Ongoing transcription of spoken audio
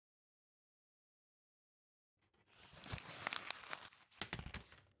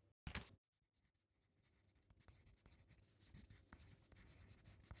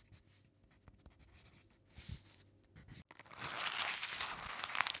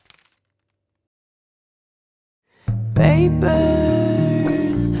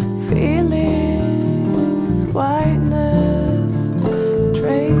papers, feelings, whiteness,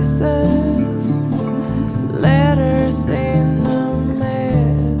 traces, letters in a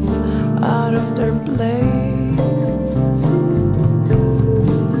mess, out of their place,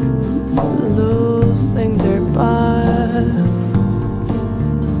 losing their path,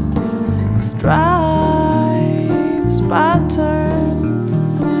 stripes, patterns,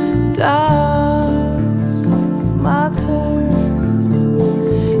 dots, matters,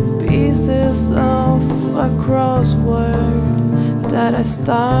 pieces of a crossword that I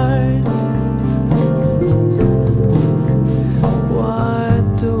start.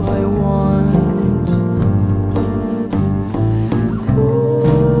 What do I want?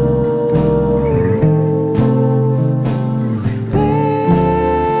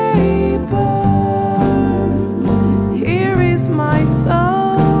 Papers, here is my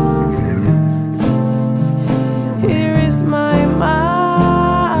soul, here is my mind.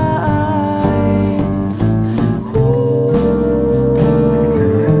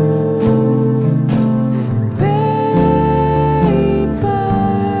 Papers,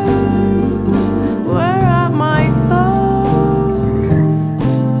 where are my thoughts?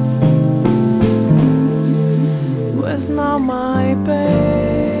 Where's now my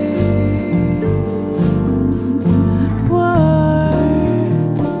pain?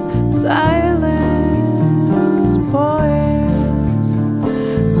 Words, silence, poems,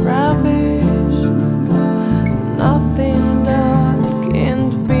 rubbish, nothing that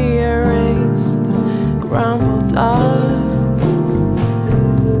can't be erased, crumpled up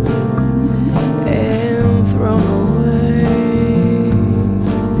and thrown away.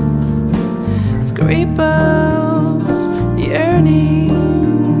 Scribbles,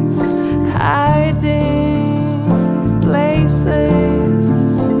 yearnings, hiding places,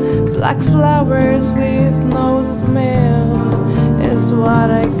 black flowers with no smell is what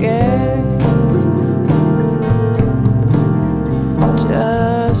I get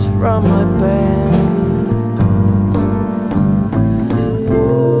just from my bed.